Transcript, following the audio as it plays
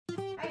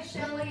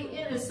Shelly,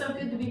 it is so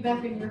good to be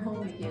back in your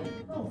home again.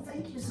 Oh,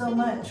 thank you so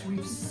much.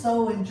 We've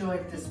so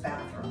enjoyed this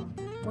bathroom.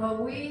 Well,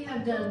 we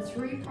have done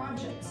 3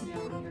 projects now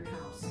in your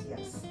house.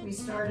 Yes. We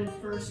started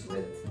first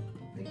with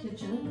the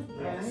kitchen,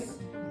 Yes.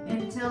 right?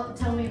 And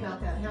tell me about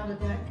that. How did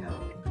that go?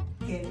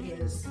 It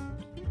is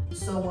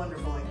so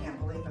wonderful. I can't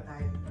believe it.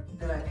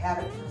 That I've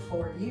had it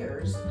for 4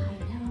 years.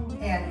 I know.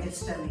 And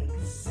it's done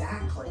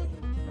exactly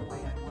the way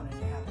I wanted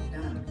to have it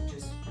done.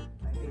 Just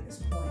my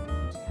biggest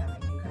point to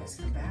having you guys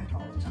come back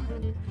all the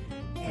time.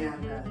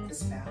 And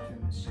this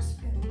bathroom has just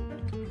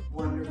been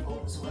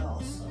wonderful as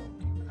well. So.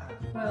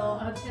 Well,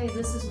 I'll tell you,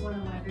 this is one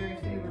of my very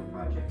favorite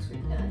projects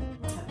we've done,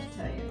 I have to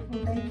tell you.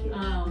 Well, thank you.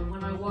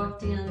 When I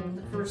walked in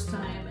the first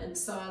time and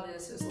saw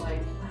this, it was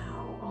like,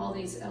 wow, all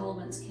these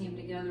elements came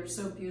together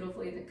so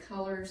beautifully, the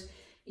colors,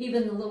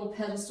 even the little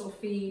pedestal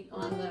feet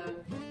on the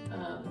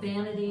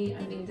vanity.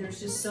 I mean, there's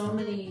just so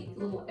many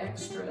little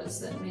extras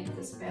that make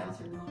this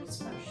bathroom really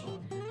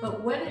special.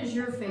 But what is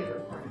your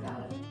favorite part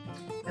about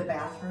it? The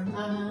bathroom,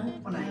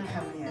 when I Yeah.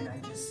 come in,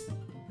 it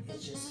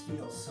just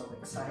feels so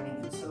exciting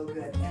and so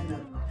good. And the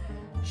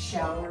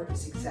shower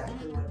is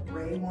exactly what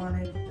Ray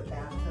wanted. The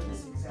bathtub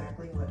is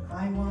exactly what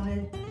I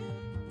wanted.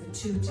 The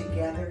two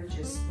together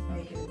just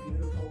make it a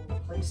beautiful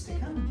place to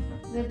come.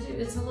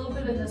 It's a little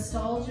bit of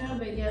nostalgia,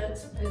 but yet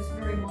it's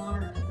very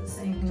modern at the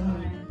same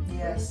time.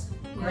 Yes,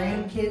 Yeah.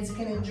 grandkids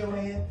can enjoy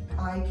it.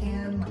 I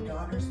can, my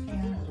daughters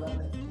can. I love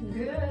it.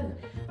 Good.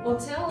 Well,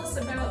 tell us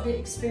about the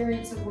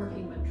experience of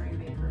working with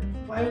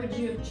DreamMaker. Why would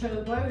you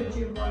have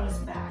brought us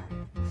back?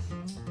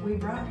 We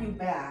brought you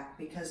back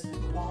because the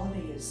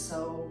quality is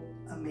so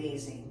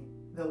amazing.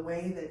 The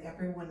way that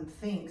everyone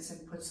thinks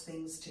and puts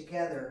things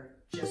together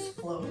just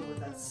flowed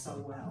with us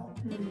so well.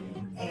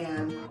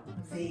 And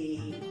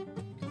the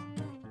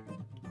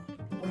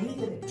way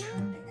that it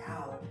turned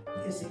out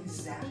is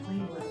exactly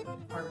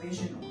what our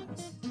vision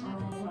was.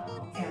 Oh,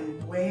 wow.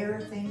 And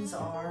where things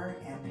are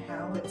and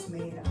how it's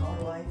made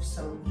our life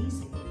so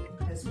easy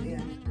has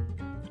been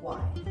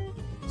why.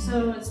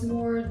 So it's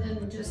more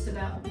than just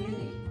about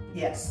beauty.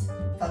 Yes,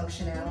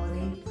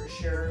 functionality for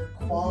sure.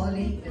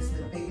 Quality is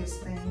the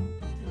biggest thing.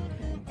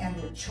 Okay. And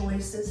the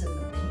choices and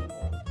the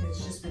people.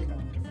 It's just been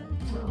wonderful.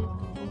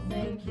 Oh,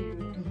 thank you.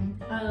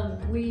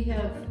 We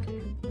have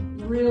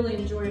really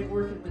enjoyed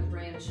working with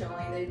Ray and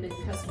Shelly. They've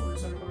been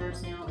customers of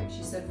ours now, like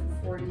she said,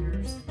 for 4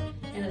 years.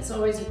 And it's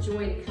always a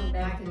joy to come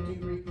back and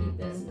do repeat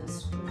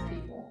business with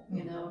people,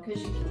 you know,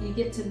 because you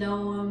get to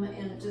know them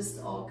and it just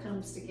all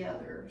comes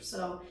together.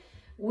 So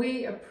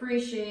we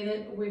appreciate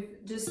it. We've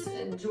just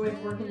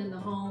enjoyed working in the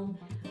home.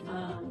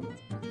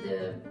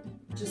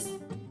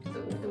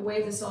 The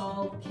way this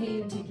all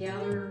came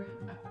together,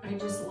 I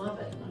just love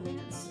it. I mean,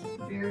 it's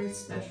a very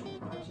special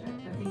project.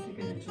 I think you're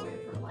going to enjoy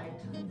it for a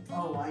lifetime.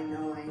 Oh, I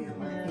know I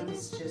am. Yeah. I think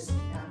it's just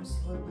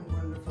absolutely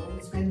wonderful.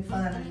 It's been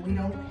fun, and we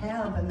don't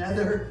have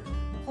another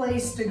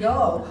place to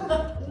go.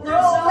 There's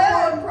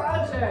no more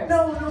projects.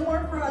 No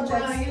more projects.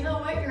 Well, you know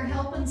what? You're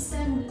helping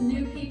send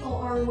new people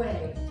our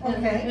way.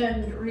 Okay.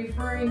 And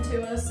referring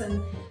to us,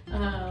 and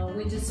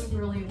we just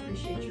really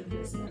appreciate your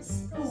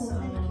business. Oh, so,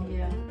 thank you.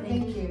 yeah,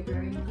 Thank you.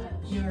 very much.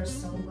 You are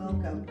so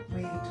welcome.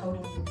 We totally